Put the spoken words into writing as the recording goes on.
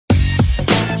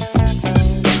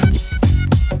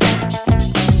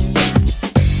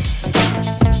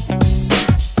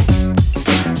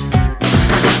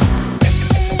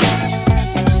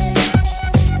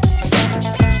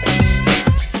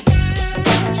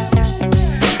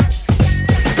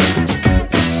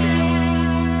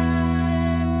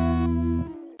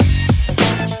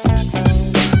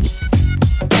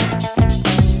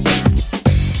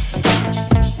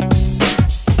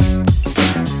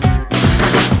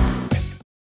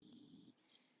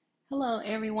Hello,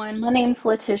 everyone. My name's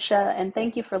Letitia, and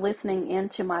thank you for listening in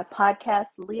to my podcast,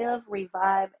 Live,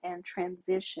 Revive, and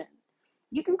Transition.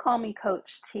 You can call me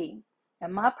Coach T,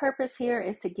 and my purpose here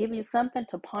is to give you something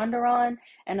to ponder on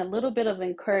and a little bit of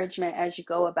encouragement as you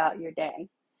go about your day.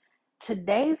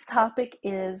 Today's topic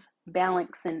is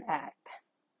balancing act.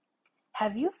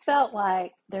 Have you felt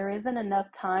like there isn't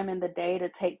enough time in the day to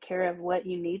take care of what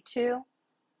you need to?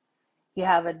 You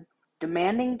have a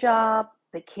demanding job,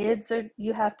 the kids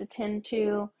you have to tend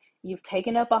to, you've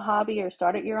taken up a hobby or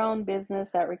started your own business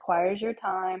that requires your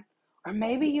time, or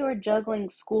maybe you are juggling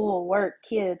school, work,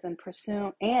 kids, and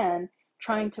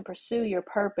trying to pursue your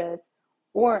purpose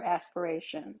or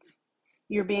aspirations.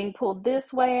 You're being pulled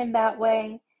this way and that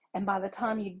way, and by the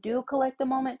time you do collect a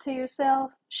moment to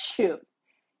yourself, shoot,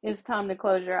 it's time to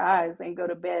close your eyes and go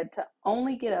to bed to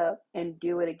only get up and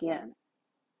do it again.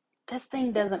 This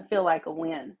thing doesn't feel like a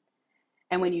win.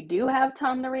 And when you do have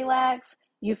time to relax,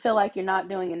 you feel like you're not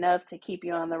doing enough to keep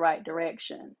you on the right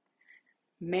direction.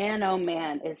 Man, oh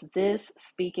man, is this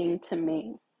speaking to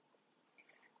me?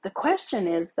 The question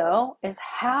is, though, is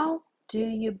how do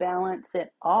you balance it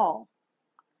all?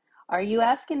 Are you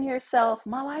asking yourself,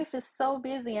 my life is so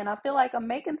busy and I feel like I'm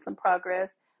making some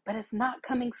progress, but it's not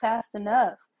coming fast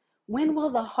enough. When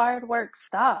will the hard work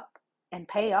stop and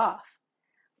pay off?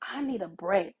 I need a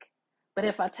break. But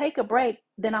if I take a break,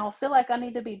 then I'll feel like I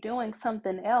need to be doing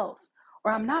something else,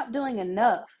 or I'm not doing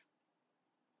enough.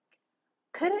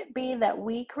 Could it be that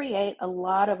we create a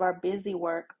lot of our busy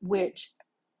work, which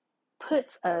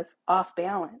puts us off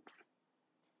balance?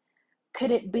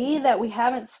 Could it be that we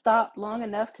haven't stopped long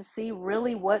enough to see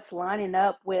really what's lining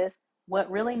up with what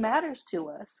really matters to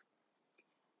us?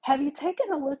 Have you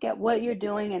taken a look at what you're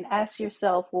doing and asked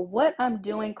yourself, will what I'm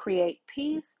doing create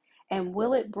peace? And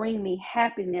will it bring me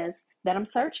happiness that I'm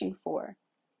searching for?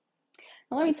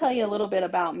 Now, let me tell you a little bit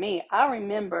about me. I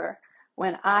remember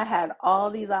when I had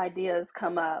all these ideas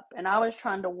come up and I was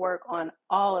trying to work on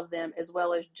all of them as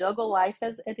well as juggle life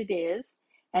as it is.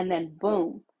 And then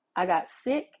boom, I got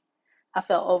sick. I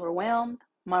felt overwhelmed.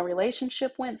 My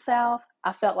relationship went south.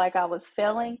 I felt like I was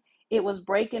failing. It was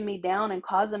breaking me down and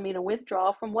causing me to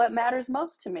withdraw from what matters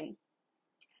most to me.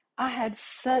 I had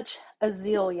such a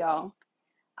zeal, y'all.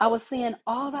 I was seeing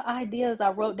all the ideas I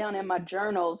wrote down in my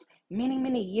journals many,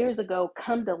 many years ago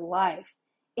come to life.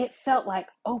 It felt like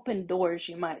open doors,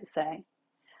 you might say.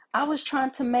 I was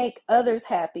trying to make others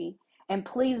happy and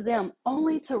please them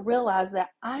only to realize that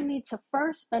I need to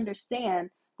first understand,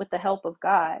 with the help of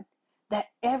God, that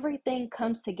everything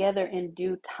comes together in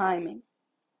due timing.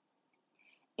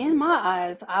 In my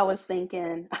eyes, I was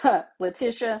thinking,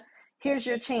 Letitia, here's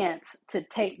your chance to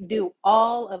do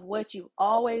all of what you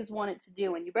always wanted to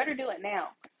do, and you better do it now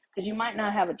because you might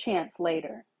not have a chance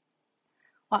later.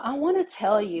 Well, I want to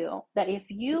tell you that if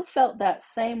you felt that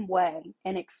same way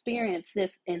and experienced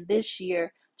this in this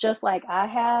year, just like I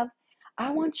have,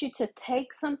 I want you to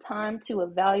take some time to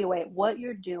evaluate what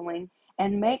you're doing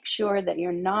and make sure that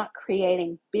you're not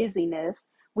creating busyness,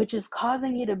 which is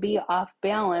causing you to be off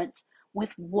balance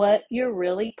with what you're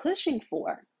really pushing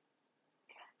for.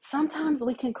 Sometimes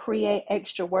we can create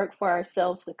extra work for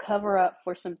ourselves to cover up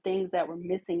for some things that we're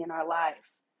missing in our life.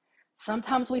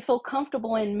 Sometimes we feel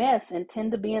comfortable in mess and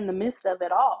tend to be in the midst of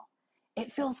it all.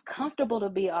 It feels comfortable to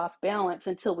be off balance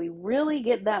until we really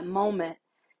get that moment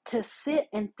to sit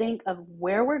and think of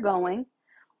where we're going,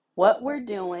 what we're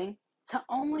doing, to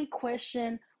only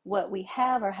question what we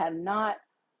have or have not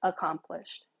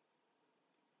accomplished.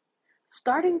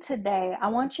 Starting today, I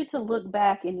want you to look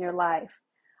back in your life.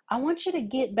 I want you to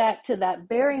get back to that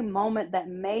very moment that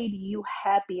made you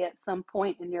happy at some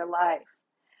point in your life.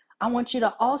 I want you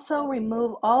to also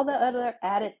remove all the other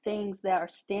added things that are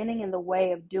standing in the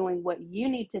way of doing what you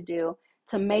need to do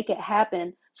to make it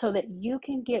happen so that you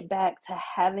can get back to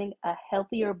having a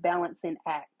healthier balancing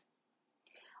act.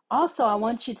 Also, I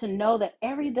want you to know that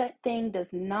everything does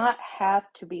not have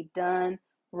to be done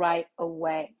right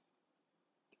away.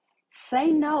 Say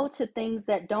no to things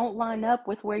that don't line up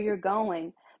with where you're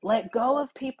going. Let go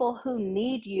of people who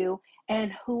need you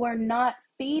and who are not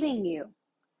feeding you.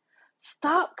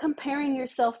 Stop comparing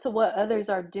yourself to what others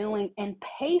are doing and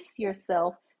pace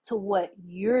yourself to what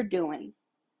you're doing.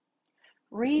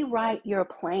 Rewrite your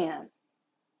plan.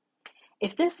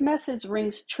 If this message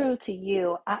rings true to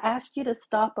you, I ask you to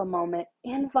stop a moment,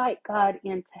 invite God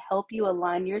in to help you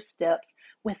align your steps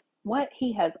with what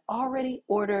He has already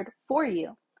ordered for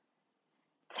you.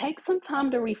 Take some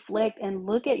time to reflect and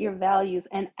look at your values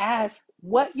and ask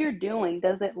what you're doing.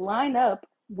 Does it line up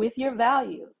with your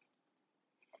values?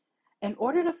 In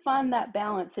order to find that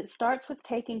balance, it starts with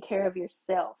taking care of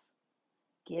yourself,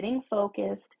 getting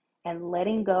focused, and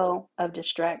letting go of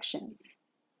distractions.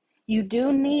 You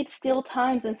do need still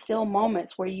times and still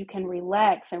moments where you can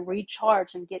relax and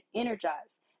recharge and get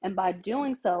energized. And by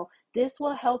doing so, this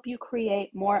will help you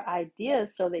create more ideas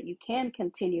so that you can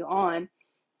continue on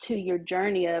to your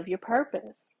journey of your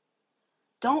purpose.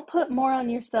 Don't put more on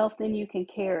yourself than you can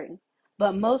carry.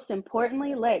 But most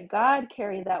importantly, let God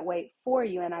carry that weight for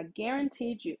you. And I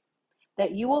guarantee you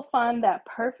that you will find that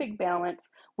perfect balance,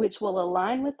 which will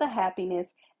align with the happiness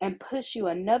and push you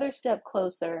another step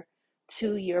closer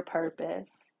to your purpose.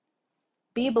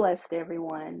 Be blessed,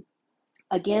 everyone.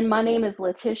 Again, my name is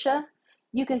Letitia.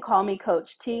 You can call me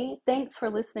Coach T. Thanks for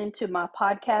listening to my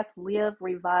podcast, Live,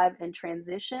 Revive, and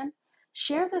Transition.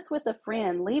 Share this with a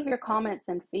friend. Leave your comments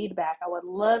and feedback. I would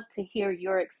love to hear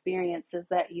your experiences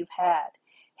that you've had.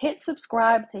 Hit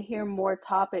subscribe to hear more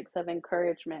topics of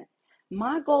encouragement.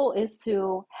 My goal is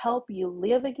to help you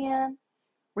live again,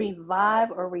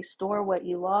 revive or restore what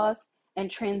you lost, and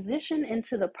transition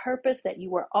into the purpose that you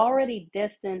were already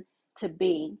destined to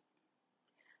be.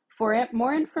 For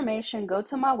more information, go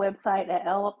to my website at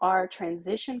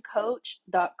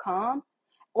lrtransitioncoach.com,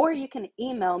 or you can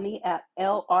email me at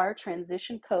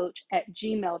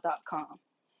lrtransitioncoach@gmail.com.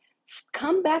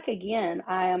 Come back again.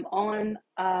 I am on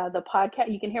the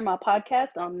podcast. You can hear my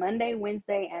podcast on Monday,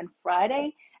 Wednesday, and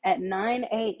Friday at 9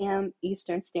 a.m.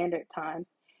 Eastern Standard Time.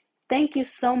 Thank you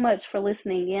so much for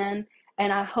listening in,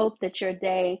 and I hope that your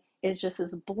day is just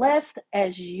as blessed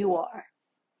as you are.